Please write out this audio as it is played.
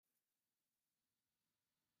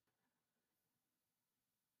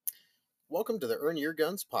Welcome to the Earn Your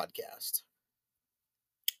Guns podcast.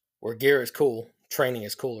 Where gear is cool, training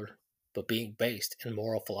is cooler, but being based in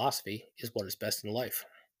moral philosophy is what is best in life.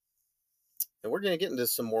 And we're going to get into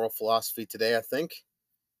some moral philosophy today, I think.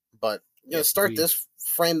 But Yes,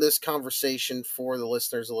 frame this conversation for the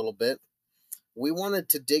listeners a little bit. We wanted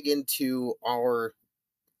to dig into our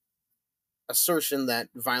assertion that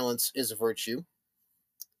violence is a virtue.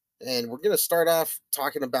 And we're going to start off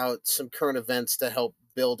talking about some current events to help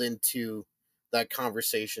build into that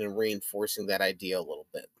conversation and reinforcing that idea a little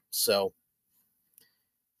bit. So,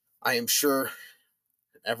 I am sure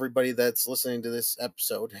everybody that's listening to this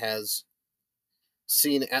episode has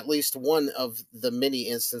seen at least one of the many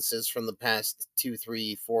instances from the past 2,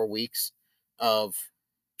 3, 4 weeks of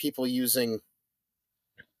people using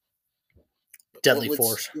deadly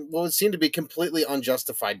force. What would seem to be completely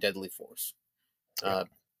unjustified deadly force. Yeah.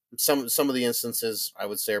 Some of the instances I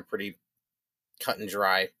would say are pretty cut and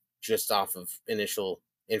dry just off of initial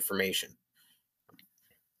information.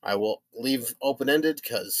 I will leave open-ended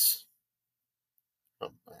because I'm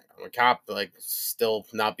a cop, still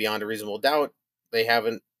not beyond a reasonable doubt. They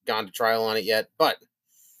haven't gone to trial on it yet, but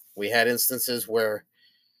we had instances where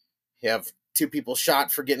you have two people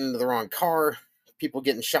shot for getting into the wrong car, people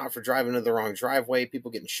getting shot for driving into the wrong driveway,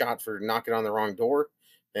 people getting shot for knocking on the wrong door.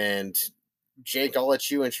 And Jake, I'll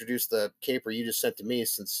let you introduce the caper you just sent to me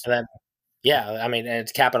since. And then, yeah, I mean, and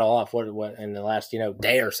to cap it all off, what in the last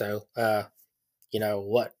day or so, and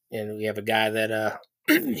we have a guy that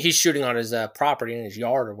he's shooting on his property in his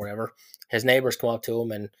yard or whatever. His neighbors come up to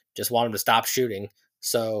him and just want him to stop shooting.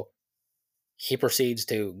 So he proceeds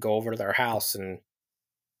to go over to their house and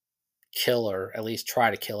kill, or at least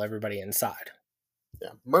try to kill, everybody inside.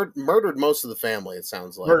 Yeah, murdered most of the family, it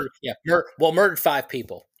sounds like. Murdered 5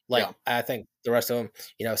 people. Yeah. I think the rest of them,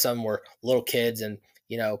 some were little kids, and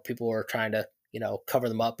people were trying to cover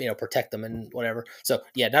them up, protect them and whatever. So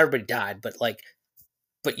yeah, not everybody died, but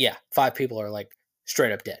yeah, 5 people are like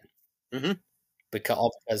straight up dead. Mm-hmm.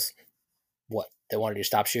 Because what, they wanted you to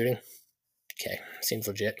stop shooting. Okay, seems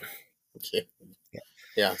legit.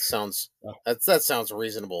 Yeah, that sounds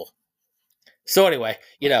reasonable. So anyway,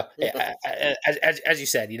 as you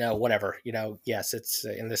said, whatever, yes, it's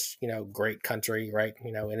in this, great country, right?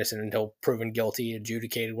 Innocent until proven guilty,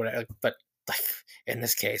 adjudicated, whatever. But in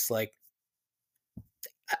this case,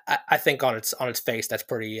 I think on its face, that's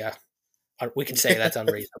pretty. We can say that's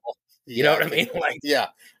unreasonable. You know what I mean? Yeah,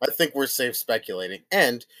 I think we're safe speculating.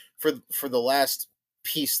 And for the last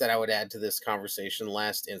piece that I would add to this conversation,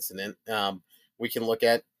 last incident, we can look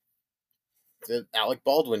at the Alec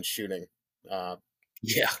Baldwin shooting.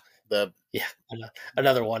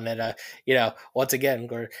 Another one that once again,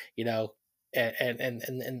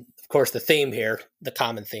 and of course the theme here, the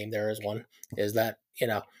common theme there is that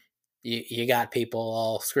you got people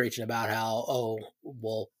all screeching about how,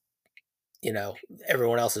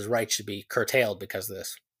 everyone else's rights should be curtailed because of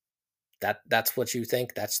this. That's what you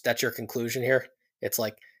think. That's your conclusion here. It's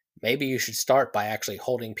like, maybe you should start by actually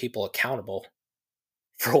holding people accountable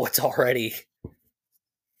for what's already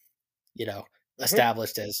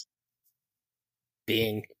established as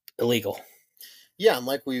being illegal. Yeah, and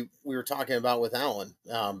like we were talking about with Alan,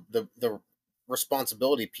 the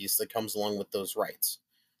responsibility piece that comes along with those rights.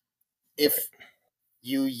 If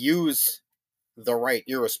you use the right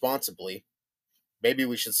irresponsibly, maybe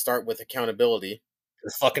we should start with accountability.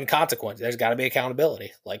 There's fucking consequence. There's got to be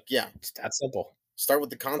accountability. Yeah, it's that simple. Start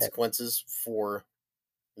with the consequences for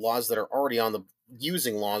laws that are already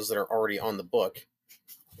using laws that are already on the book.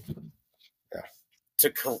 Yeah.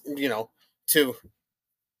 To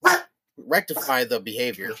rectify the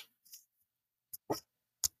behavior.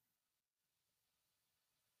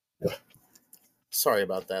 Sorry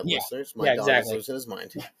about that, listeners. My dog is losing his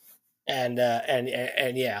mind. And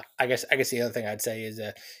yeah, I guess the other thing I'd say is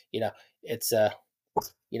it's I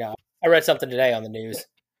read something today on the news,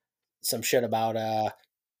 some shit about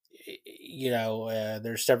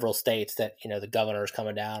there's several states that the governor is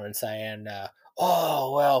coming down and saying,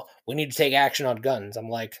 oh well, we need to take action on guns. I'm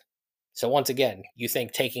like, so once again, you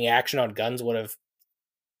think taking action on guns would have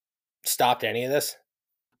stopped any of this?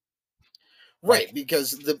 Right,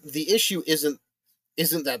 because the issue isn't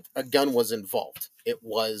that a gun was involved. It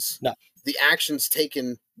was the actions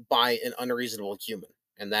taken by an unreasonable human,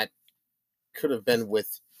 and that could have been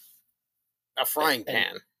with a frying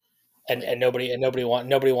pan. And nobody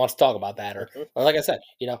wants to talk about that, or like I said,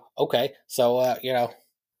 okay, so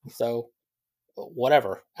so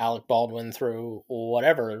whatever, Alec Baldwin through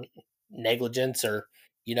whatever negligence, or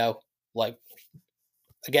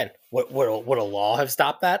again, would a law have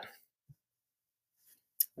stopped that?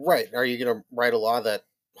 Right. Are you going to write a law that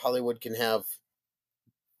Hollywood can have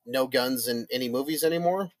no guns in any movies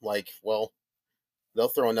anymore. Like, well, they'll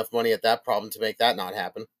throw enough money at that problem to make that not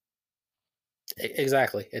happen.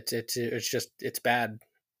 Exactly. It's just it's bad.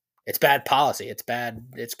 It's bad policy. It's bad.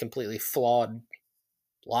 It's completely flawed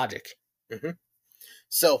logic. Hmm.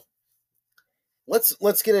 So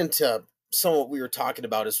let's get into some of what we were talking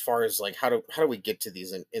about as far as like how do we get to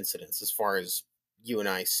these incidents as far as you and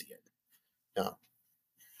I see it. Uh,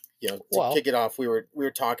 to Well, kick it off, we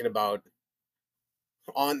were talking about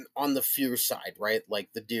on the fear side, right? Like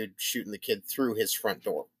the dude shooting the kid through his front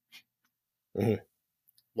door. mhm.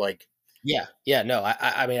 Like, Yeah. No,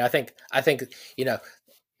 I mean, I think you know,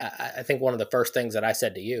 I think one of the first things that I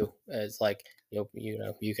said to you is like,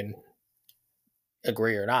 you can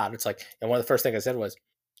agree or not. It's like, and one of the first things I said was,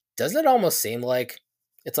 doesn't it almost seem like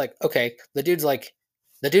it's like, okay, the dude's like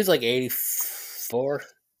 84.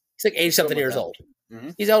 He's like 80 something something like years that. old. Hmm.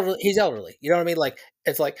 He's elderly. You know what I mean? Like,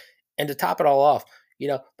 it's like, and to top it all off,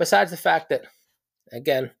 besides the fact that,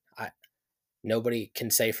 again, nobody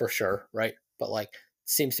can say for sure, right? But like,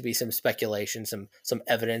 seems to be some speculation, some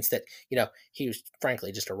evidence that he was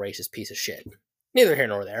frankly just a racist piece of shit. Neither here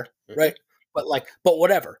nor there, Hmm. right? But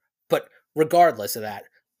whatever. But regardless of that,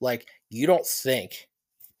 like, you don't think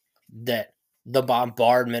that the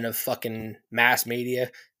bombardment of fucking mass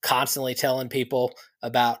media constantly telling people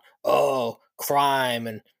about crime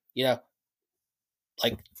and you know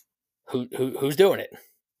like who's doing it?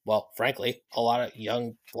 Well, frankly, a lot of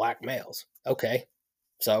young black males. Okay,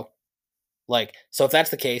 so if that's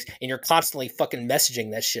the case, and you're constantly fucking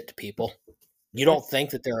messaging that shit to people, you Hmm. don't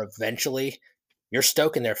think that they're eventually you're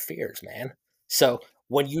stoking their fears, man. So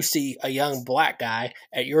when you see a young black guy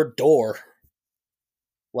at your door,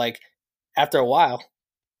 like after a while,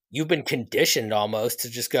 you've been conditioned almost to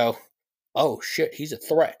just go, "Oh shit, he's a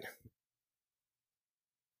threat."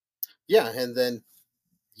 Yeah, and then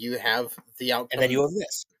you have the And then you outcome. have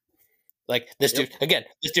this. Like this Yep. dude again,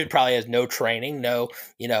 this dude probably has no training,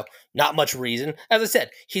 not much reason. As I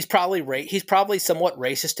said, he's probably somewhat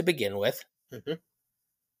racist to begin with. Hmm.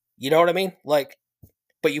 You know what I mean? Like,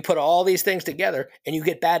 but you put all these things together and you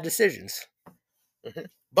get bad decisions. Hmm.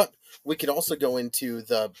 But we could also go into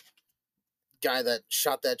the guy that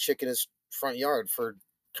shot that chick in his front yard for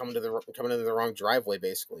coming into the wrong driveway.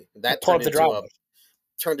 Basically, that Pull turned up the into a driveway.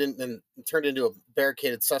 turned into a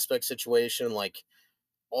barricaded suspect situation. Like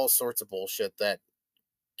all sorts of bullshit that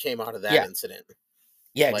came out of that Yeah, incident.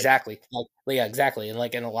 yeah, Like, exactly. Like, well, yeah, exactly. And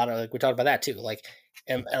like in a lot of like we talked about that too. Like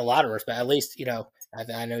in a lot of respect, at least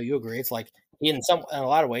I know you agree. It's like in a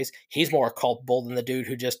lot of ways he's more culpable than the dude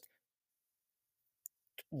who just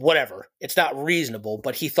whatever. It's not reasonable,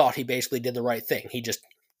 but he thought he basically did the right thing. He just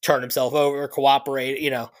turned himself over,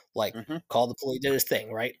 cooperated, like hmm. called the police, did his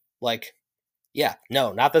thing, right? Like, yeah,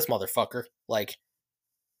 no, not this motherfucker. Like,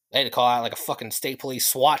 they had to call out like a fucking state police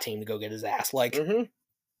SWAT team to go get his ass. Like, Hmm.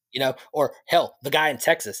 or hell, the guy in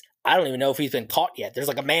Texas. I don't even know if he's been caught yet. There's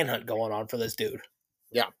like a manhunt going on for this dude.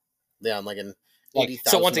 Yeah, yeah, like an Like, eighty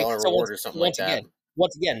thousand dollar reward or something like once that.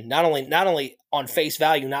 again, not only on face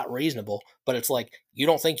value, not reasonable, but it's like you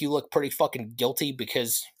don't think you look pretty fucking guilty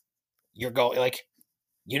because you're going like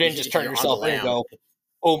you didn't just turn You're on the yourself in and lam. go,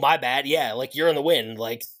 "Oh, my bad." Yeah, like you're in the wind.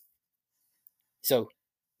 Like so,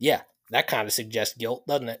 yeah, that kind of suggests guilt,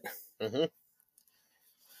 doesn't it? Hmm.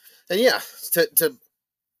 And yeah, to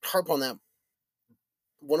harp on that,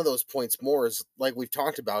 one of those points more is like we've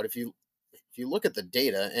talked about. If you look at the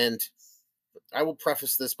data, and I will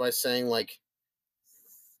preface this by saying like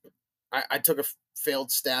I took a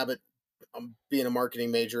failed stab at being a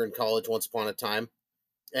marketing major in college once upon a time,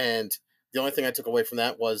 and the only thing I took away from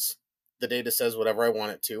that was the data says whatever I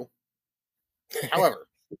want it to. However,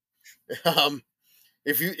 um,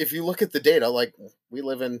 if you look at the data, like we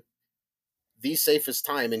live in the safest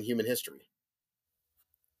time in human history.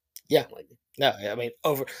 Yeah. Like No, I mean,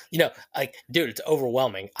 like, dude, it's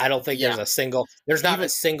overwhelming. I don't think yeah, even there's not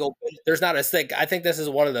a thing. I think this is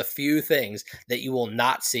one of the few things that you will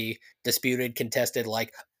not see disputed, contested.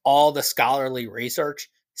 Like, all the scholarly research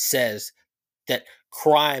says that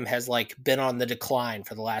crime has like been on the decline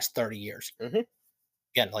for the last 30 years. hmm.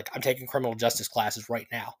 Again, like I'm taking criminal justice classes right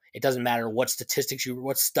now. It doesn't matter what statistics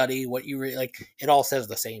what study, what you like, it all says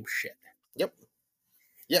the same shit. Yep.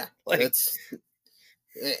 Yeah, Like, that's and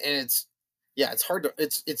it's yeah, it's hard to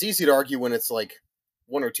it's easy to argue when it's like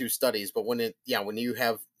one or two studies, but when you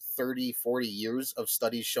have 30, 40 years of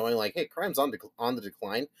studies showing like, hey, crime's on the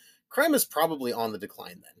decline, crime is probably on the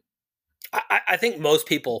decline then. I think most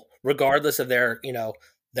people, regardless of their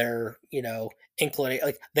inclination,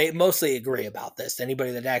 like they mostly agree about this.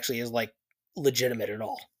 Anybody that actually is like legitimate at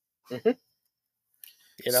all, Hmm.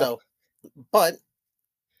 you know. So, but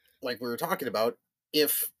like we were talking about,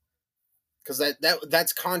 if because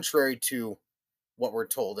that's contrary to what we're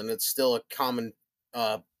told, and it's still a common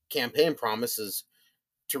campaign promise is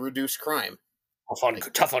to reduce crime.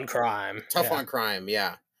 Tough on crime. Tough on crime,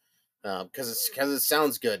 yeah. Because it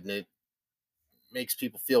sounds good and it makes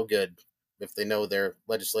people feel good if they know their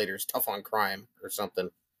legislators tough on crime or something.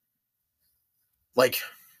 Like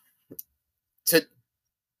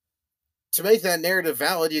to make that narrative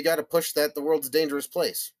valid, you got to push that the world's a dangerous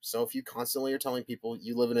place. So if you constantly are telling people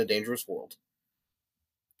you live in a dangerous world,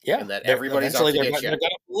 yeah, and that everybody's out to get you, they're gonna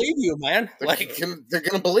believe you, man. They're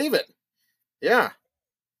gonna believe it. Yeah.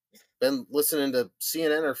 Been listening to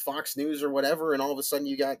CNN or Fox News or whatever, and all of a sudden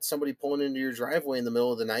you got somebody pulling into your driveway in the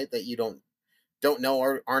middle of the night that you don't know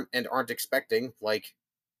or aren't expecting. Like,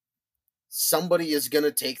 somebody is going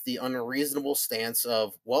to take the unreasonable stance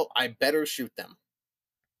of, well, I better shoot them.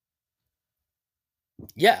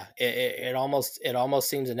 Yeah, it almost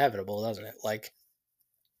seems inevitable, doesn't it? Like,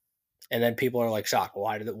 and then people are like shocked.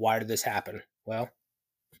 Why did this happen? Well,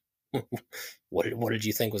 what did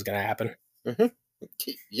you think was going to happen? Mm-hmm.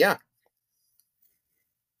 Yeah.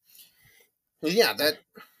 Yeah, that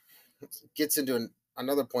gets into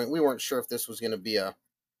another point. We weren't sure if this was going to be a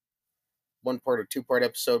 1-part or 2-part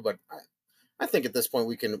episode, but I think at this point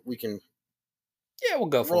we can. Yeah, we'll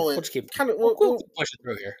go for it. We'll just keep we'll push it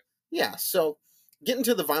through here. Yeah. So, getting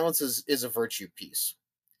to the violence is a virtue piece.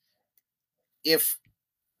 If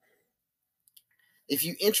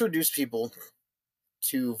you introduce people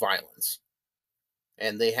to violence,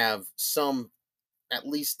 and they have some, at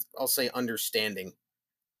least I'll say, understanding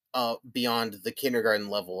beyond the kindergarten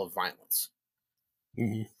level of violence.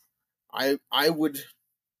 Mm-hmm. I would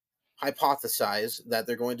hypothesize that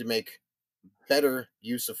they're going to make better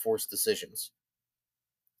use of force decisions.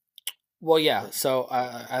 Well, yeah. So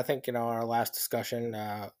I think our last discussion,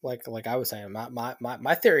 like I was saying,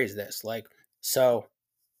 my theory is this: like, so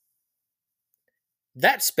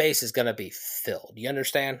that space is going to be filled. You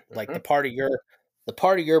understand? Mm-hmm. Like the part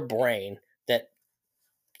of your brain that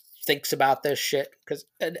thinks about this shit, because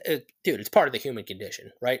dude, it's part of the human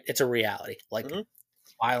condition, right? It's a reality. Like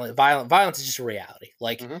violence is just a reality.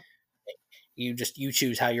 Like you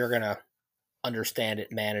choose how you're gonna understand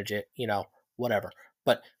it, manage it, whatever.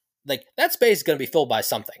 But like that space is gonna be filled by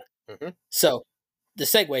something. So the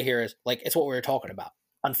segue here is like it's what we were talking about.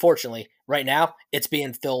 Unfortunately, right now it's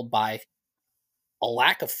being filled by a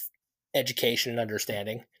lack of education and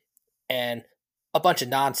understanding, and a bunch of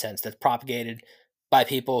nonsense that's propagated by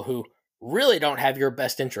people who really don't have your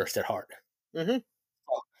best interest at heart.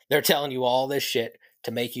 They're telling you all this shit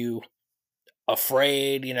to make you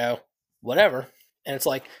afraid, whatever. And it's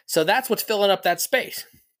like, so that's what's filling up that space.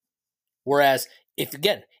 Whereas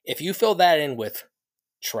if you fill that in with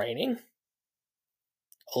training,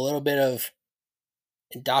 a little bit of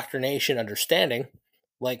indoctrination, understanding,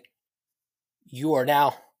 like you are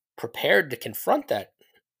now prepared to confront that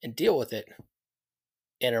and deal with it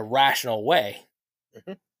in a rational way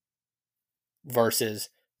versus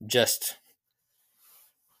just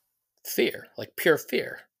fear, like pure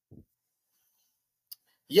fear.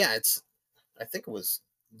 Yeah, I think it was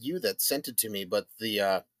you that sent it to me, but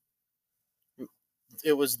it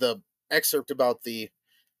was the excerpt about the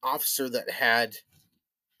officer that had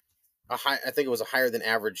I think it was a higher than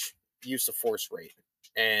average use of force rate,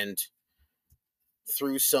 and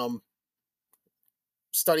through some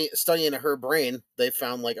studying of her brain, they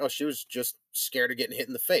found like, oh, she was just scared of getting hit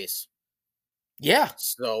in the face. Yeah.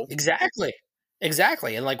 So exactly,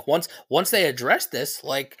 and like once they addressed this,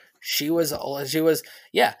 like she was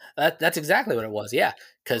yeah, that's exactly what it was. Yeah,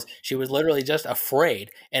 because she was literally just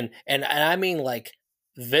afraid, and I mean like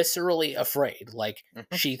viscerally afraid. Like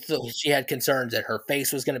she had concerns that her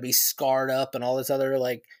face was going to be scarred up and all this other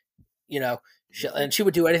like and she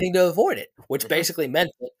would do anything to avoid it, which basically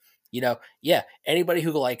meant that anybody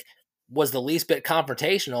who like was the least bit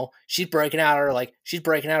confrontational, she's breaking out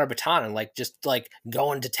her baton and like just like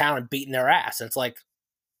going to town and beating their ass. And it's like,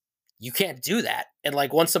 you can't do that. And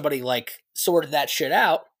like once somebody like sorted that shit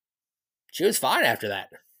out, she was fine after that.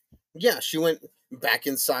 Yeah, she went back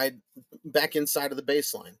inside of the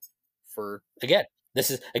baseline for This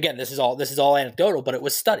is all anecdotal, but it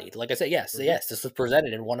was studied. Like I said, yes, this was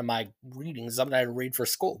presented in one of my readings, something I had to read for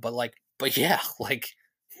school. But yeah, like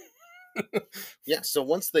yeah. So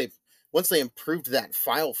once they improved that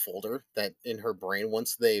file folder that in her brain,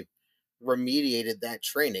 once they remediated that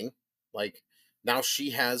training, like now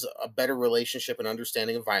she has a better relationship and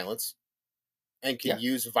understanding of violence and can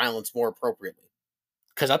use violence more appropriately.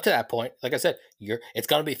 Because up to that point, like I said, it's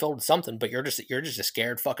gonna be filled with something, but you're just a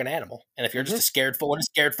scared fucking animal. And if you're just a scared, what do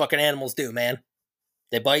scared fucking animals do, man?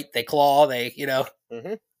 They bite, they claw, they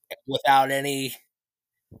without any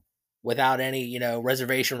without any,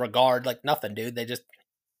 reservation regard, like nothing, dude. It's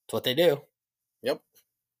what they do. Yep.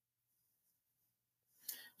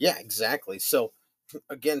 Yeah, exactly. So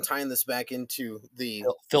again, tying this back into the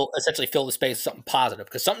Essentially fill the space with something positive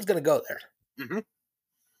because something's going to go there. mm-hmm.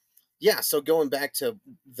 Yeah, so going back to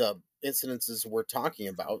the incidences we're talking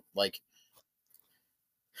about, like,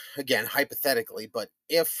 again, hypothetically, but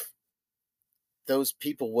if those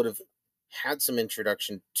people would have had some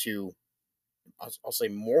introduction to, I'll say,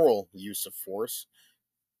 moral use of force,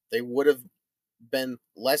 they would have been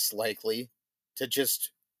less likely to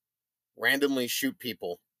just randomly shoot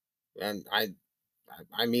people. And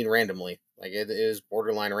I mean randomly. Like, it is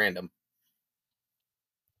borderline random.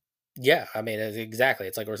 Yeah, I mean, exactly.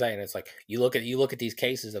 It's like we're saying. It's like you look at these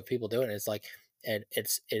cases of people doing it. It's like, and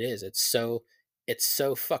it's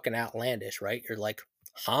so fucking outlandish, right? You're like,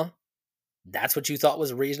 huh? That's what you thought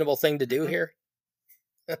was a reasonable thing to do Mhm. here?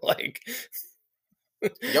 Like,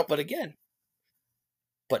 Yep. but again,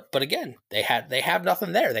 but again, they have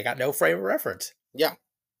nothing there. They got no frame of reference. Yeah.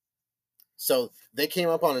 So they came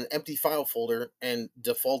up on an empty file folder and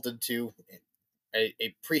defaulted to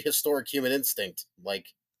a prehistoric human instinct.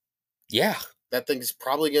 Like, Yeah, that thing's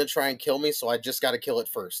probably going to try and kill me, so I just got to kill it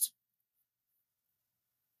first.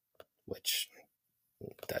 which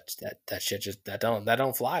that shit just that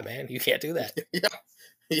don't fly, man. You can't do that. Yeah.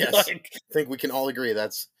 Yes. Like, I think we can all agree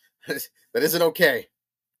that isn't okay.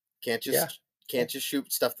 Can't yeah. just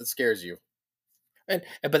shoot stuff that scares you. And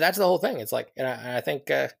but that's the whole thing. It's like, and I think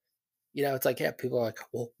it's like, yeah, people are like,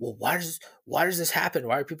 well, why does this happen?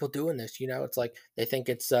 Why are people doing this? It's like they think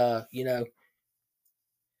it's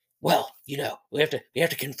well, we have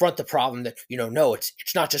to confront the problem that, no, it's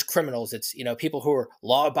not just criminals. It's, people who are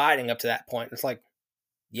law abiding up to that point. It's like,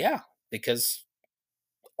 yeah, because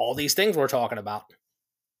all these things we're talking about,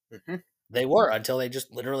 Mm-hmm. they were until they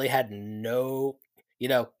just literally had no,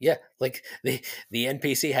 yeah, like the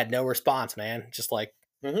NPC had no response, man. Just like,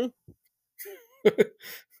 Mm-hmm.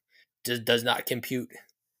 just does not compute.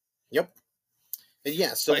 Yep. And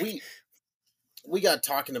yeah, so Like, we got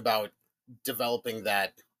talking about developing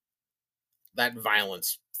that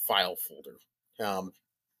violence file folder.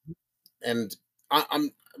 And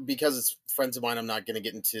I'm because it's friends of mine, I'm not going to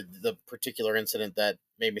get into the particular incident that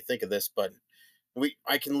made me think of this, but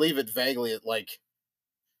I can leave it vaguely at, like,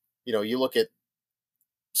 you look at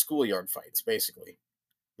schoolyard fights, basically.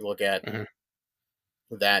 You look at mhm.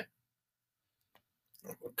 that,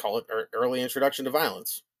 call it early introduction to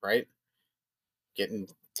violence, right? Getting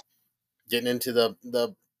into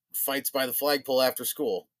the fights by the flagpole after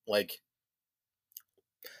school, like.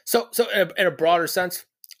 So in a broader sense,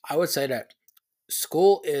 I would say that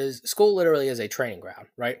school literally is a training ground,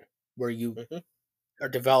 right? Where you Mhm. are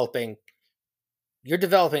developing you're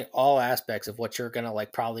developing all aspects of what you're gonna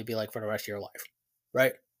like probably be like for the rest of your life,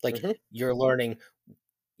 right? Like Mhm.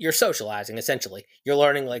 you're socializing essentially. You're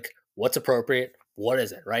learning like what's appropriate, what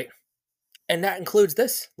isn't, right? And that includes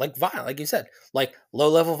this, like violence, like you said, like low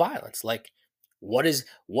level violence. Like what is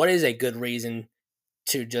a good reason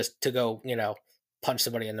to go, punch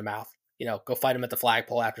somebody in the mouth, go fight them at the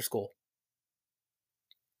flagpole after school,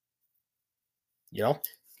 you know?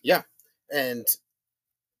 Yeah, and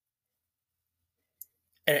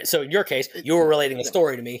And so in your case, it, you were relating a yeah.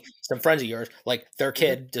 story to me, some friends of yours, like their Mhm.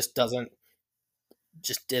 kid just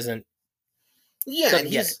isn't Yeah, and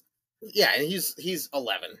doesn't get it. he's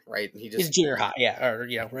 11, right? And he He's just junior high, yeah, or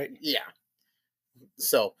right? yeah.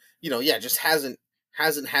 So, yeah, just hasn't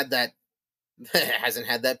had that hasn't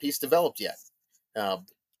had that piece developed yet. Um,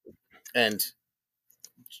 and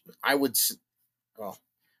I would well,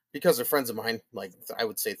 because they're friends of mine, like, I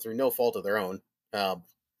would say through no fault of their own, um,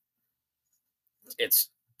 it's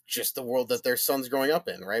just the world that their son's growing up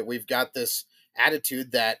in, right? We've got this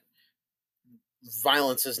attitude that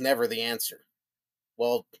violence is never the answer.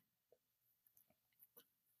 Well,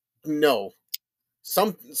 no.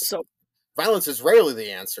 Some So violence is rarely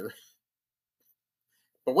the answer,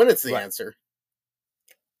 but when it's the right, answer.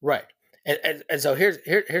 right. And so here's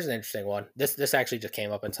an interesting one. This actually just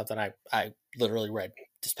came up in something I literally read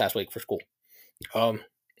this past week for school. Um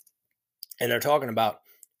and they're talking about,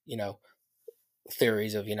 you know,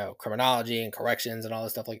 theories of, criminology and corrections and all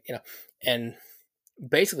this stuff, like, and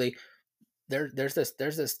basically there's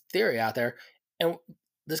this theory out there, and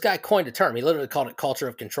this guy coined a term. He literally called it culture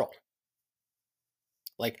of control.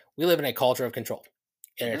 Like, we live in a culture of control,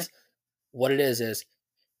 and Hmm. it's what it is.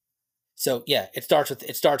 So yeah, it starts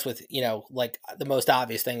with like the most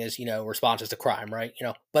obvious thing is responses to crime, right?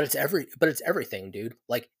 But it's everything, dude.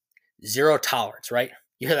 Like, zero tolerance, right?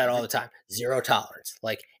 You hear that all Hmm. the time. Zero tolerance.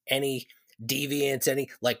 Like, any deviance, any,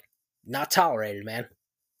 like, not tolerated, man.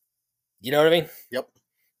 You know what I mean? Yep.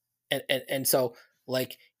 And so,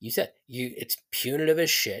 like you said, it's punitive as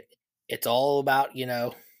shit. It's all about,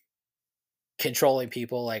 controlling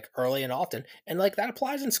people like early and often, and like that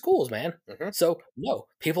applies in schools, man. Hmm. So no,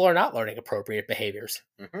 people are not learning appropriate behaviors.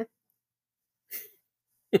 Hmm.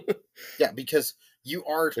 Yeah, because you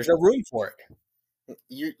are There's no room for it.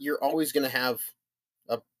 you're always going to have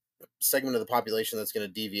a segment of the population that's going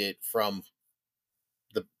to deviate from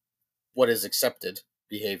the what is accepted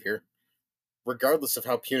behavior, regardless of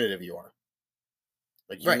how punitive you are.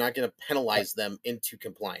 Like you're Right. not going to Right. penalize them into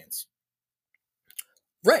compliance.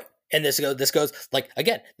 Right. And this goes like,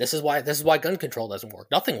 again, this is why gun control doesn't work.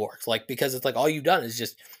 Nothing works. Like, because it's like all you've done is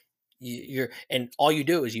just you're and all you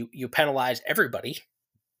do is you penalize everybody,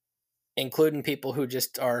 including people who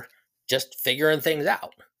just are just figuring things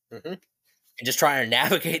out Hmm. and just trying to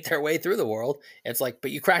navigate their way through the world. It's like,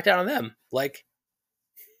 but you crack down on them. Like,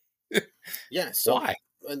 Yeah. So, why?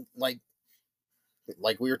 and like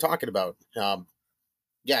we were talking about,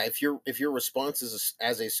 yeah, if your response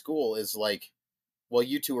as a school is like, well,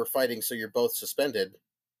 you two are fighting, so you're both suspended.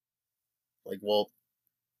 Like, well,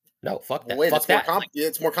 No, fuck that. wait, Fuck that. Like,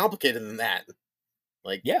 it's more complicated than that.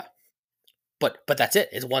 Like, yeah. But that's it.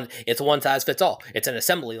 It's one size fits all. It's an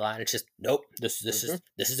assembly line. It's just nope. hmm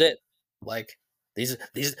This is it. Like, these are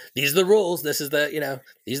the rules. This is the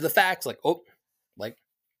these are the facts. Like, oh, like,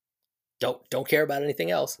 don't care about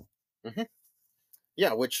anything else. hmm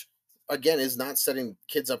yeah, which again is not setting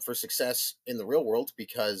kids up for success in the real world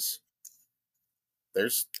because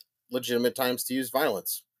there's legitimate times to use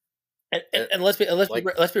violence. And, and, Uh, and Like,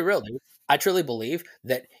 let's be real, dude. I truly believe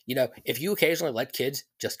that if you occasionally let kids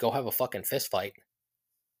just go have a fucking fist fight,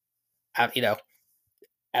 at,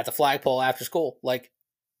 at the flagpole after school, like,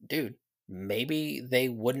 dude, maybe they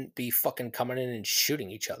wouldn't be fucking coming in and shooting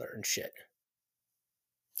each other and shit.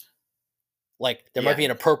 Like, there might yeah, be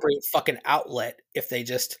an appropriate fucking outlet if they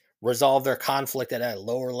just resolve their conflict at a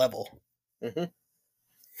lower level. hmm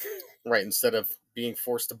right. Instead of being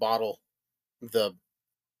forced to bottle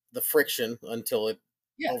the friction until it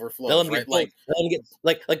Yeah. They let overflows, them right? get bullied. Like, Let them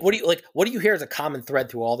get what do you hear as a common thread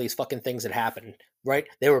through all these fucking things that happened? Right?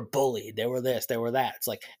 They were bullied. They were this. They were that. It's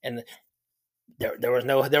like, and there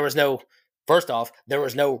was no. First off, there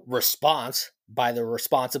was no response by the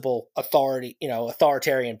responsible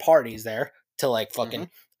authoritarian parties there to like hmm fucking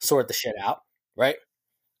sort the shit out, right?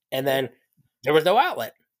 And then there was no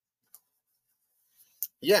outlet.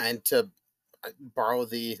 yeah, and to borrow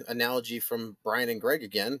the analogy from Brian and Greg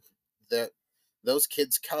again, that those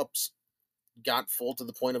kids' cups got full to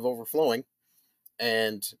the point of overflowing,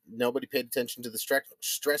 and nobody paid attention to the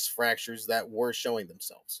stress fractures that were showing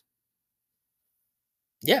themselves.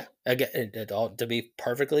 Yeah, again, to be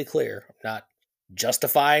perfectly clear, I'm not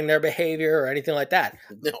justifying their behavior or anything like that.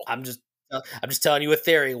 No. I'm just telling you a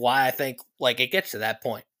theory why I think like it gets to that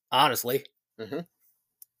point. Honestly, hmm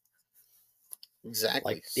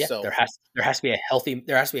Exactly. like, yeah, So, there has to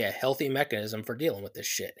be a healthy mechanism for dealing with this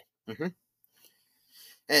shit. mhm.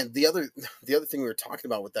 And the other thing we were talking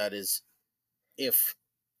about with that is if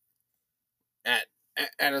at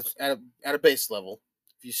at a base level,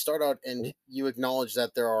 if you start out and you acknowledge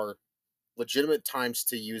that there are legitimate times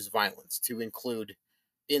to use violence, to include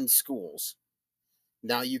in schools,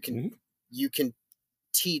 now Mhm. you can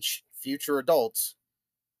teach future adults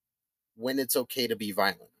when it's okay to be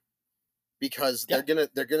violent because Yeah,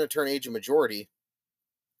 they're gonna turn age of majority,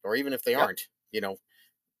 or even if they yeah, aren't,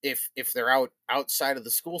 if they're outside of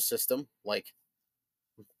the school system, like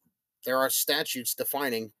there are statutes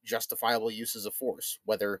defining justifiable uses of force,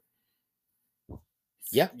 whether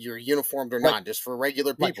yeah. you're uniformed or Like, not, just for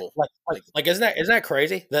regular like, people. like, like, Like, like, isn't that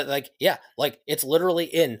crazy? That like, yeah, like it's literally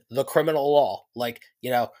in the criminal law. Like,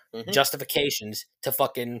 hmm justifications to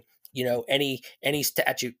fucking any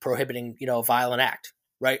statute prohibiting a violent act,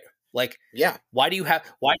 right? Like, yeah, why do you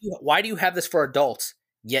have this for adults?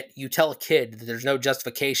 Yet you tell a kid that there's no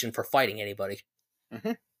justification for fighting anybody.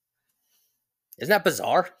 hmm Isn't that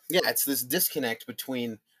bizarre? yeah, it's this disconnect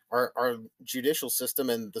between our judicial system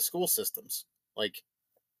and the school systems. Like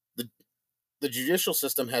the the judicial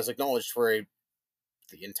system has acknowledged for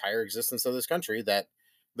the entire existence of this country that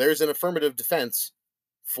there's an affirmative defense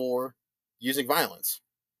for using violence,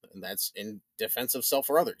 and that's in defense of self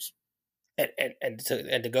or others. And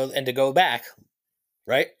to go back,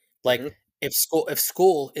 right? Like, hmm if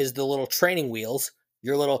school is the little training wheels,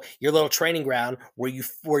 your little training ground where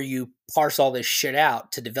you parse all this shit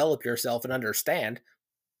out to develop yourself and understand,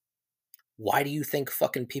 why do you think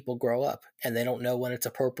fucking people grow up and they don't know when it's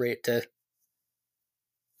appropriate to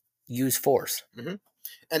use force? hmm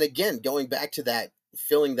And again, going back to that,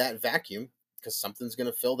 filling that vacuum, because something's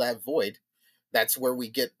going to fill that void. That's where we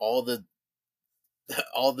get all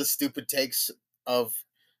all the stupid takes of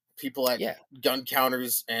people at Yeah, gun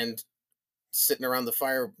counters and sitting around the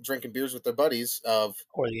fire drinking beers with their buddies of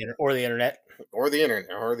or the internet.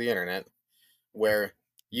 or the internet where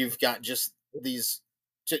you've got just these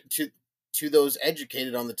to those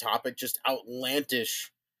educated on the topic just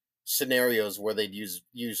outlandish scenarios where they'd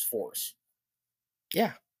use force.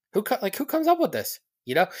 Yeah, who comes up with this?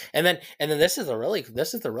 You know, and then this is the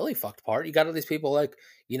really fucked part. You got all these people like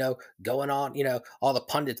going on, all the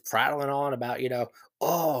pundits prattling on about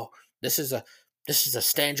oh, this is a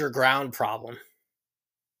stand your ground problem.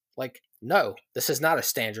 Like, no, this is not a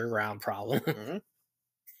stand your ground problem. Hmm.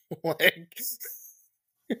 Like,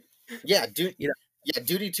 Yeah, you know,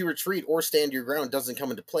 duty to retreat or stand your ground doesn't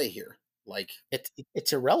come into play here. Like,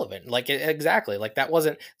 it's irrelevant. Like, exactly. Like, that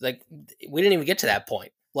wasn't like we didn't even get to that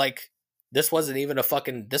point. Like, this wasn't even a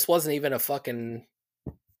fucking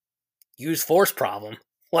use force problem.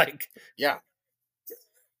 Like, yeah,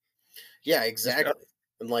 yeah, exactly.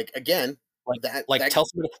 And like again, that tell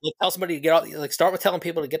somebody to get off. Like, start with telling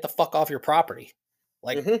people to get the fuck off your property.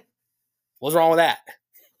 Like, hmm what's wrong with that?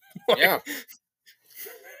 yeah,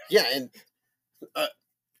 yeah, and uh,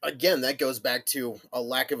 again, that goes back to a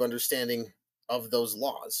lack of understanding of those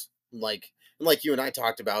laws. Like you and I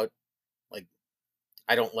talked about, like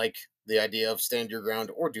I don't like the idea of stand your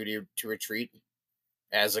ground or duty to retreat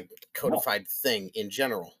as a No. codified thing in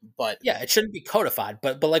general. But Yeah, it shouldn't be codified,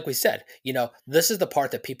 but like we said, this is the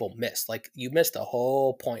part that people miss. Like, you missed the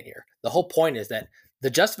whole point here. The whole point is that the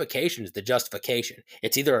justification is the justification.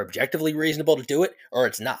 It's either objectively reasonable to do it or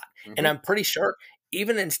it's not. And mhm, I'm pretty sure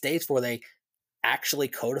even in states where they actually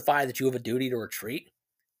codify that you have a duty to retreat,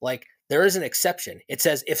 like, there is an exception. It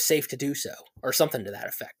says if safe to do so or something to that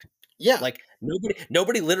effect. yeah, Like,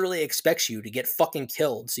 nobody literally expects you to get fucking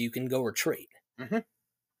killed so you can go retreat. mhm,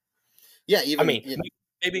 yeah, I even mean,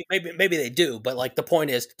 maybe they do, but like, the point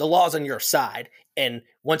is the law's on your side, and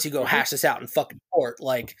once you go mhm. hash this out in fucking court,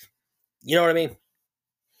 like, you know what I mean?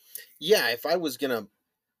 Yeah. If I was gonna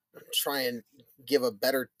try and give a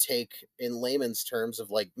better take in layman's terms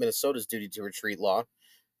of like Minnesota's duty to retreat law,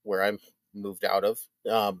 where I'm moved out of,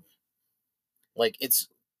 like it's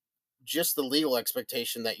just the legal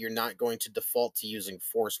expectation that you're not going to default to using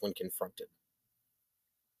force when confronted,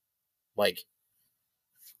 like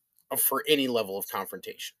for any level of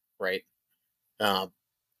confrontation, right? Um,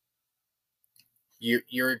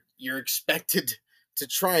 you're expected to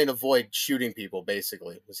try and avoid shooting people.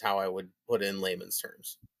 Basically, is how I would put it in layman's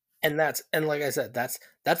terms. And like I said, that's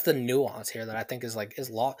the nuance here that I think is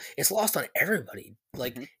lost. It's lost on everybody.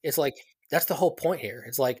 Like, Hmm. it's like, that's the whole point here.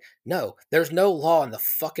 It's like, no, there's no law in the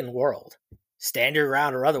fucking world, stand your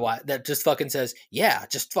ground or otherwise, that just fucking says, yeah,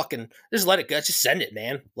 just let it go, just send it,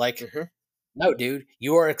 man. Like, Hmm. no, dude,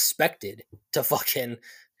 you are expected to fucking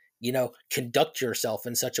conduct yourself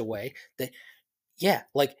in such a way that, yeah,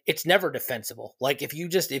 like, it's never defensible. Like, if you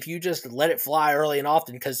just let it fly early and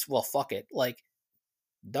often because, well, fuck it, like,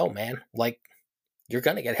 no, man, like, you're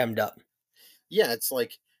gonna get hemmed up. Yeah, it's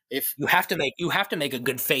like if You have to make a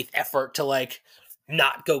good faith effort to, like,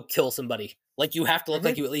 not go kill somebody. Like, you have to look mhm.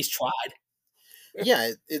 like you at least tried.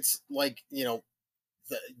 Yeah, it's like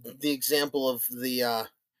the example of the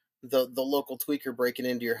local tweaker breaking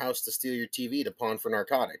into your house to steal your TV to pawn for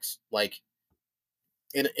narcotics. Like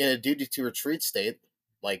in a duty to retreat state,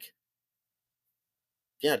 like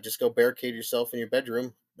yeah, just go barricade yourself in your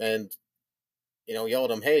bedroom and yell at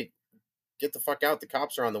them, hey, get the fuck out, the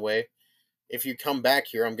cops are on the way. If you come back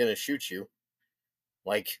here, I'm gonna shoot you.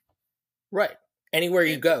 Like, Right. Anywhere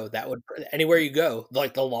you and go, anywhere you go,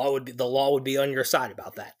 like, the law would be on your side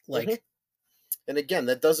about that. mhm. Like, And again,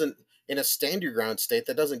 that doesn't in a stand your ground state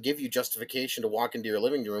that doesn't give you justification to walk into your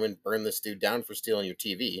living room and burn this dude down for stealing your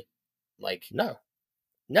TV. Like, no.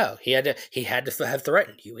 No, he had to have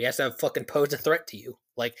threatened you. He has to have fucking posed a threat to you.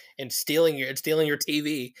 Like, and stealing your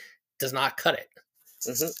TV does not cut it.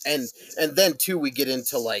 mhm. And then too we get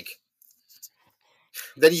into like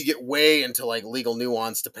then you get way into like legal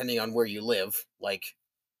nuance depending on where you live.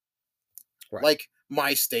 Right. Like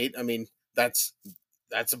my state, I mean, that's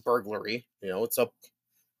a burglary.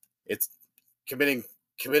 It's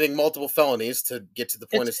committing multiple felonies to get to the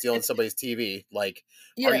point It's of stealing it's somebody's TV. Like,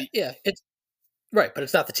 are yeah, you? yeah. It's right, but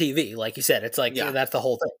it's not the TV, like you said. It's like, Yeah. that's the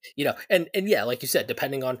whole thing, and yeah, like you said,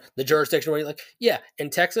 depending on the jurisdiction where you, like, yeah, in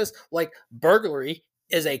Texas, like, burglary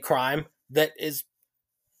is a crime that is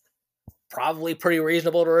probably pretty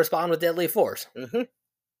reasonable to respond with deadly force. Hmm.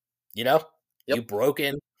 You know, you Yep. broke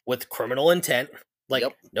in with criminal intent. Like,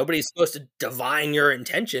 Yep. nobody's supposed to divine your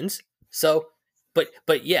intentions. So,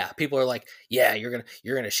 but yeah, people are like, yeah, you're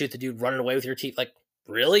gonna shoot the dude running away with your teeth. Like,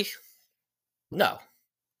 really? No.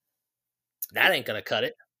 That ain't gonna cut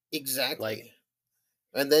it. Exactly.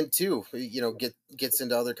 And then too, gets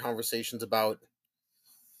into other conversations about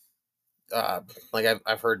like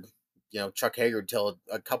I've heard, Chuck Hager tell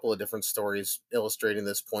a couple of different stories illustrating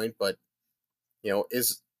this point, but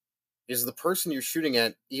is the person you're shooting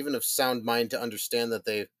at even of sound mind to understand that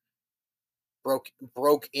they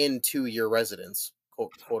broke into your residence,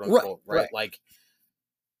 quote unquote, right? Like,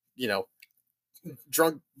 you know,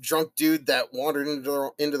 drunk dude that wandered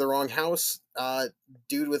into the wrong house,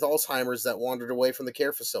 dude with Alzheimer's that wandered away from the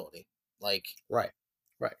care facility, like, right,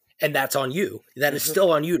 and that's on you. That is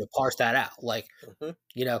still on you to parse that out. Like,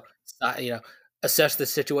 assess the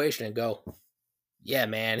situation and go, yeah,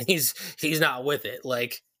 man, he's not with it.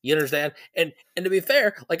 Like, you understand? And to be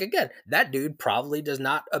fair, like, again, that dude probably does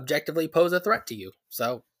not objectively pose a threat to you.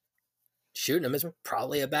 So shooting him is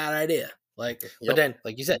probably a bad idea. Like, but then,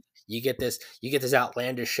 like you said, you get this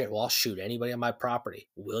outlandish shit. Well, I'll shoot anybody on my property.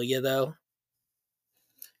 Will you though?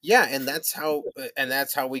 Yeah, and that's how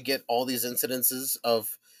we get all these incidences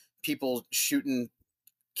of people shooting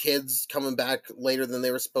kids coming back later than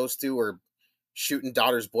they were supposed to, or shooting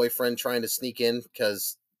daughter's boyfriend trying to sneak in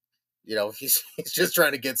because he's just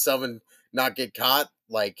trying to get some and not get caught.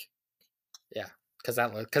 Like, yeah, because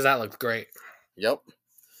that looked great. Yep.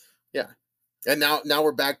 Yeah, and now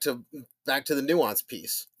we're back to the nuance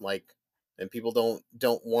piece. Like, and people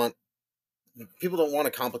don't want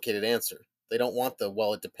a complicated answer. They don't want the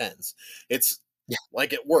well, it depends. It's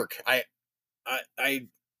like at work. I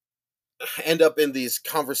end up in these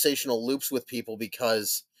conversational loops with people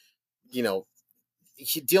because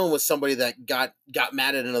dealing with somebody that got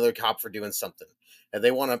mad at another cop for doing something, and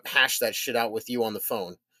they want to hash that shit out with you on the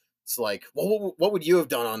phone. It's like, well, what would you have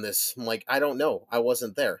done on this? I'm like, I don't know. I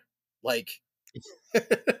wasn't there. Like,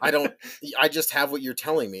 I just have what you're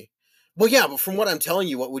telling me. Well, yeah, but from what I'm telling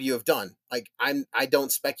you, what would you have done? Like, I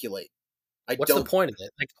don't speculate. What's the point of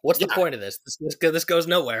it? Like, what's the point of this? This goes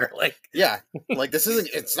nowhere. Like, yeah, like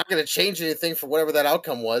it's not going to change anything for whatever that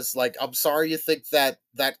outcome was. Like, I'm sorry you think that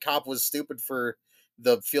cop was stupid for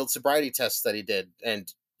the field sobriety tests that he did,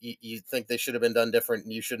 and you think they should have been done different,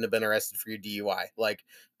 and you shouldn't have been arrested for your DUI. Like,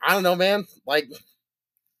 I don't know, man. Like,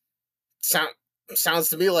 sounds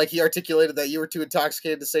to me like he articulated that you were too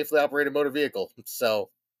intoxicated to safely operate a motor vehicle. So,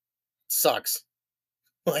 sucks.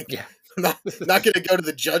 Like, yeah. I'm not going to go to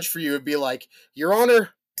the judge for you and be like, Your Honor,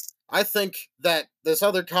 I think that this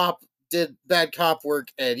other cop did bad cop work,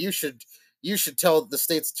 and you should tell the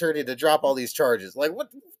state's attorney to drop all these charges. Like, what?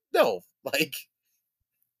 No, like,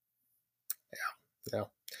 yeah.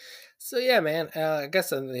 So yeah, man. I guess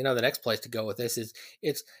the next place to go with this is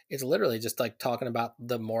it's literally just like talking about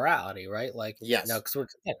the morality, right? Like, yes, because we're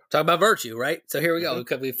talking about virtue, right? So here we go.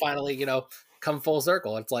 Because we finally, come full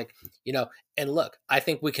circle. It's like, and look, I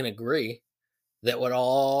think we can agree that what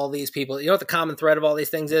all these people, what the common thread of all these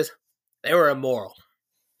things is? They were immoral.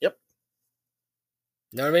 Yep.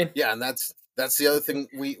 You know what I mean? Yeah, and that's the other thing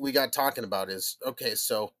we got talking about is, okay,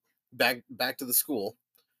 so back to the school,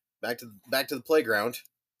 back to the playground.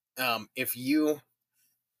 If you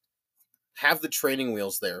have the training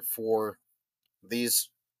wheels there for these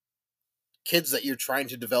kids that you're trying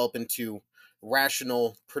to develop into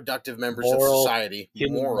rational, productive members of society,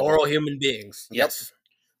 moral human beings. Yes.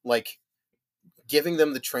 Like, giving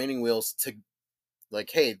them the training wheels to,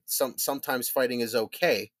 like, hey, sometimes fighting is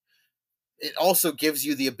okay. It also gives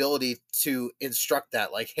you the ability to instruct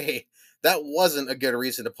that, like, hey, that wasn't a good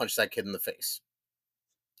reason to punch that kid in the face.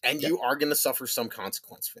 And you are going to suffer some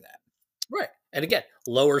consequence for that. Right. And again,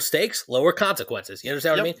 lower stakes, lower consequences. You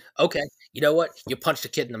understand what I mean? Okay, you know what? You punched a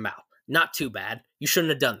kid in the mouth. Not too bad. You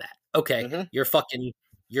shouldn't have done that. Okay,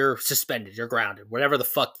 you're suspended, you're grounded, whatever the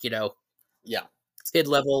fuck, kid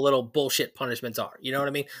level little bullshit punishments are. You know what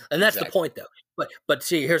I mean? And that's the point, though. But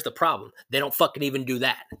see, here's the problem. They don't fucking even do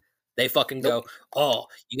that. They fucking go, oh,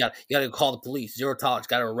 you got to call the police. Zero tolerance.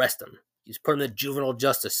 Got to arrest them. You just put them in the juvenile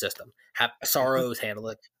justice system. Have SROs handle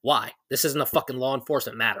it. Why? This isn't a fucking law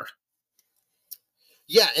enforcement matter.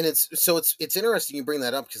 Yeah, and it's interesting you bring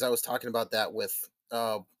that up, because I was talking about that with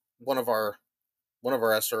one of our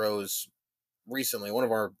SROs recently, one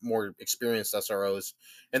of our more experienced SROs,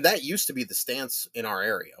 and that used to be the stance in our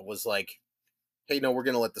area, was like, hey, no, we're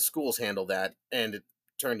going to let the schools handle that, and it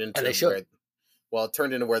turned into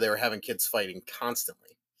where they were having kids fighting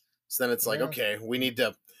constantly. So then it's like, okay, we need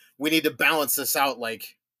to balance this out.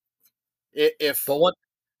 Like,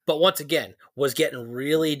 but once again, was getting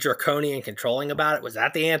really draconian controlling about it. Was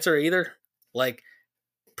that the answer either? Like,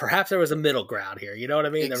 perhaps there was a middle ground here. You know what I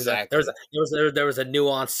mean? Exactly. There was a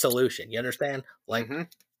nuanced solution. You understand? Like,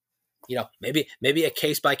 maybe a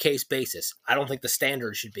case by case basis. I don't think the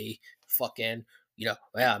standard should be fucking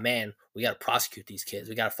yeah, man, we got to prosecute these kids.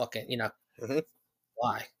 We got to fucking, Hmm.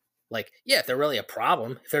 why? Like, yeah, if they're really a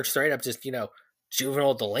problem, if they're straight up just,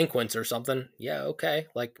 juvenile delinquents or something, yeah, okay.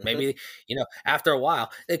 Like Hmm. maybe, after a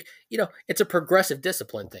while, like, it's a progressive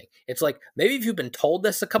discipline thing. It's like maybe if you've been told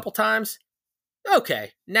this a couple times,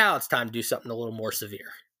 okay, now it's time to do something a little more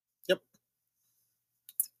severe. Yep.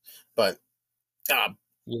 But uh,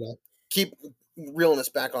 You know? keep reeling us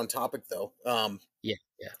back on topic though. Yeah,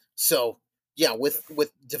 yeah. So yeah, with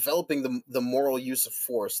developing the moral use of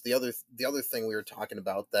force, the other thing we were talking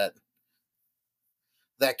about that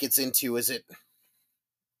gets into is it.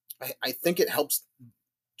 I think it helps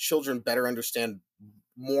children better understand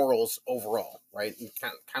morals overall, right? And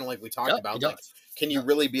kind of like we talked No, it about, like, does. can you No,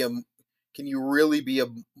 really be a can you really be a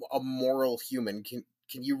moral human? Can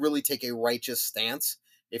you really take a righteous stance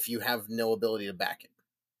if you have no ability to back it?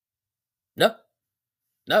 no,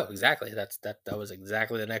 no, exactly. That was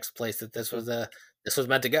exactly the next place that Mhm. this was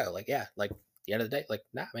meant to go. Like, yeah, like at the end of the day, like,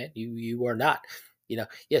 nah, man, you are not.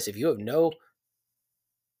 Yes, if you have no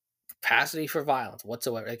capacity for violence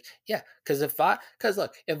whatsoever. Like, yeah, because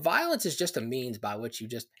look, if violence is just a means by which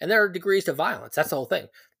and there are degrees to violence. That's the whole thing.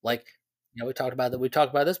 Like, we talked about that. We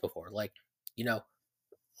talked about this before. Like, you know,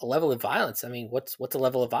 a level of violence. I mean, what's a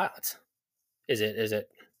level of violence? Is it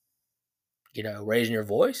raising your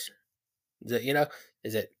voice? Is it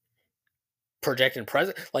is it projecting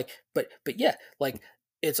present? Like, but yeah, like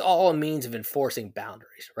it's all a means of enforcing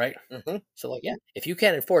boundaries, right? Mhm. So like, yeah, if you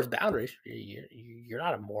can't enforce boundaries, you're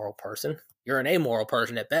not a moral person. You're an amoral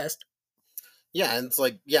person at best. Yeah, and it's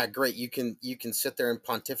like, yeah, great. You can sit there and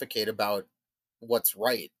pontificate about what's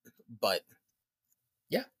right, but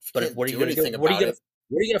Yeah, if you but if can't what are you do gonna do? anything about it,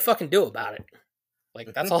 What are you gonna fucking do about it?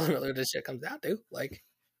 Like that's mhm, ultimately what this shit comes down to. Like,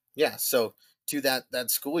 yeah. So to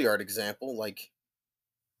that schoolyard example, like,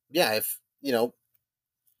 yeah, if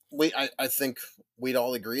I think we'd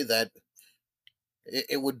all agree that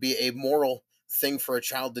it would be a moral thing for a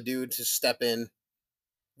child to do to step in.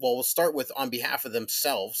 Well, we'll start with on behalf of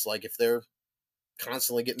themselves. Like if they're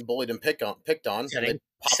constantly getting bullied and picked on, setting they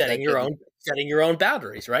pop that kid. setting your own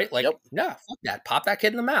boundaries, right? Like, Yep. no, fuck that. Pop that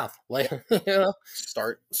kid in the mouth. Like, Yep.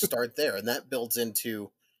 Start there, and that builds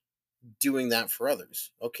into doing that for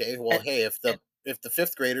others. Okay. Well, and, hey, and if the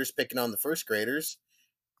fifth graders picking on the first graders,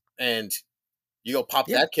 and you go pop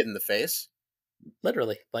yeah, that kid in the face.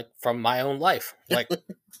 literally, like from my own life. Like,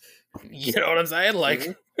 you know what I'm saying? Like,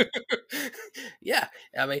 Hmm. yeah.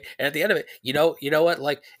 I mean, and at the end of it, you know what?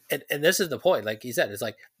 Like, and this is the point. Like you said, it's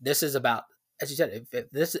like this is about, as you said, if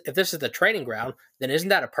this is the training ground, then isn't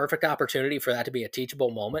that a perfect opportunity for that to be a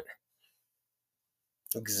teachable moment?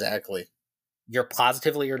 Exactly. You're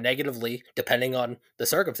positively or negatively, depending on the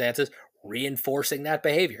circumstances, reinforcing that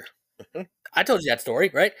behavior. Hmm. I told you that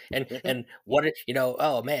story, right? And Hmm. and what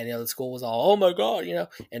oh man, the school was all, oh my god,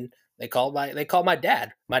 and they called my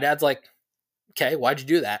dad. My dad's like, okay, why'd you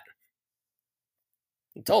do that?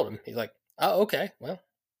 I told him. He's like, oh, okay, well,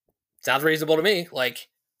 sounds reasonable to me. Like,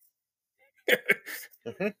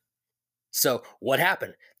 Hmm. so what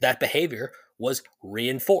happened? That behavior was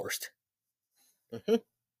reinforced. Hmm.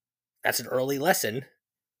 That's an early lesson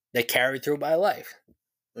that carried through my life.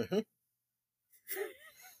 Hmm.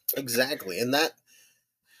 Exactly. And that,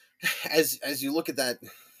 as you look at that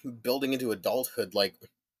building into adulthood, like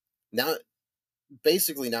now,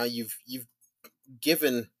 basically now you've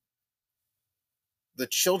given the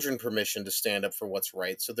children permission to stand up for what's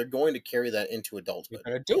right, so they're going to carry that into They're adulthood.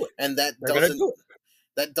 gonna do it. And They're gonna do it.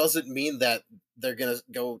 that doesn't mean that they're going to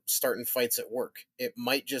go starting fights at work. It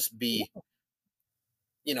might just be,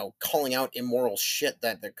 calling out immoral shit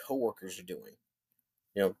that their coworkers are doing.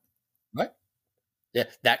 you know Right? Yeah,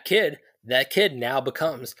 that kid now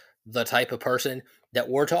becomes the type of person that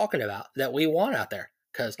we're talking about, that we want out there.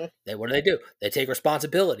 Because what do? They take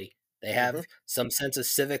responsibility. They Hmm. have some sense of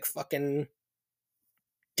civic fucking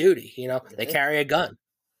duty. They Hmm. carry a gun.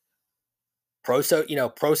 Pro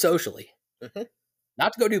socially. Hmm.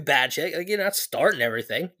 Not to go do bad shit. Like, you're not starting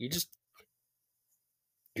everything.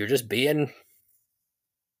 You're just being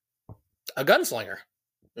a gunslinger.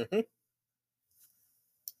 Hmm.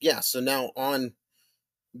 Yeah, so now on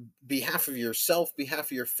behalf of yourself, behalf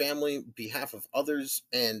of your family, behalf of others,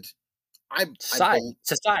 and I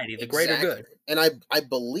Society, the greater good. exactly, and I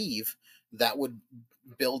believe that would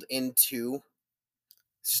build into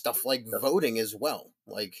stuff like voting as well.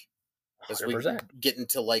 Like as we 100%. get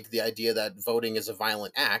into like the idea that voting is a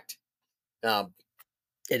violent act. Um,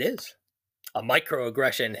 It is a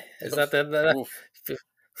microaggression. Is that the oof,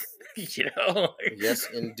 you know? yes,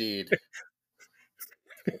 indeed.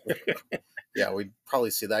 Yeah, we'd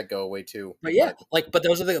probably see that go away too. But yeah, like, but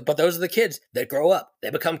those are the kids that grow up. They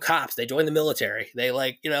become cops. They join the military. They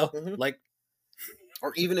like, Mhm. like,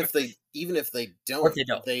 Or even if they or if don't, they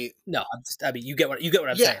don't. they No, I mean, you get what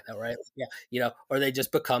I'm yeah saying, though, right? Yeah, or they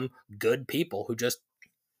just become good people who just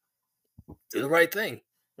do the right thing.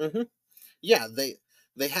 hmm yeah they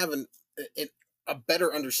have an, a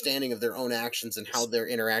better understanding of their own actions and how they're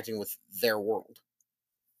interacting with their world.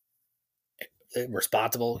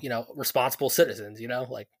 Responsible, responsible citizens.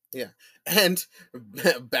 Like, Yeah, and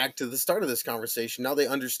back to the start of this conversation, now they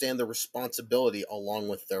understand the responsibility along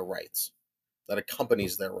with their rights that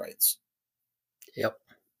accompanies their rights. yep,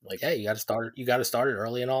 Like, yeah, you got to start it. You got to start it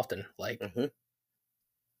early and often. Like, mhm.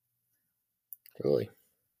 really,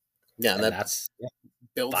 Yeah, and and that that's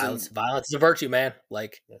builds violence. in. Violence is a virtue, man.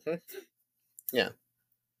 Like, Mhm. Yeah,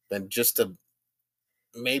 then just to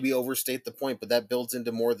maybe overstate the point, but that builds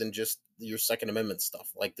into more than just your Second Amendment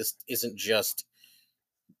stuff. Like, this isn't just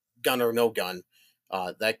gun or no gun.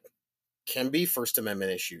 That can be First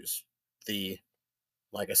Amendment issues. The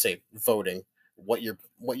like I say, voting, what you're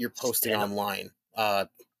posting stand up. online,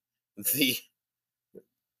 the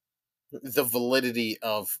the validity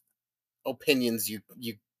of opinions you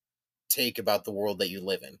take about the world that you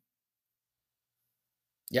live in.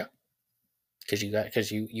 Yeah, because you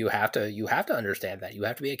have to understand that you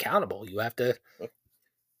have to be accountable. You have to.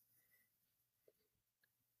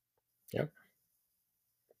 Yeah.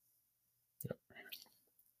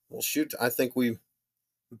 Well, shoot, I think we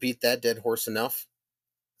beat that dead horse enough.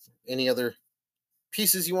 Any other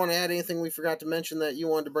pieces you want to add? Anything we forgot to mention that you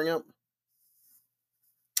wanted to bring up?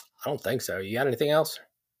 I don't think so. You got anything else?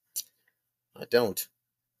 I don't.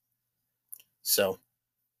 So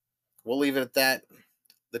we'll leave it at that.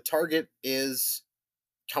 The target is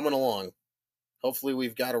coming along. Hopefully,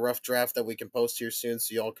 we've got a rough draft that we can post here soon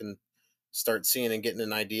so y'all can start seeing and getting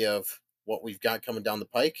an idea of what we've got coming down the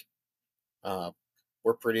pike. Uh,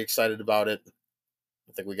 we're pretty excited about it.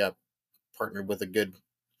 I think we got partnered with a good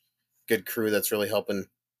crew that's really helping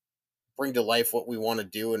bring to life what we want to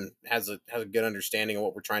do and has a good understanding of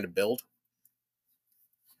what we're trying to build.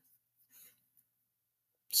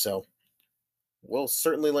 So we'll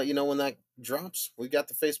certainly let you know when that drops. We got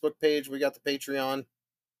the Facebook page, we got the Patreon.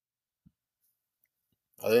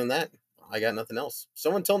 Other than that, I got nothing else.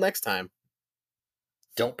 So until next time.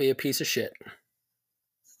 Don't be a piece of shit.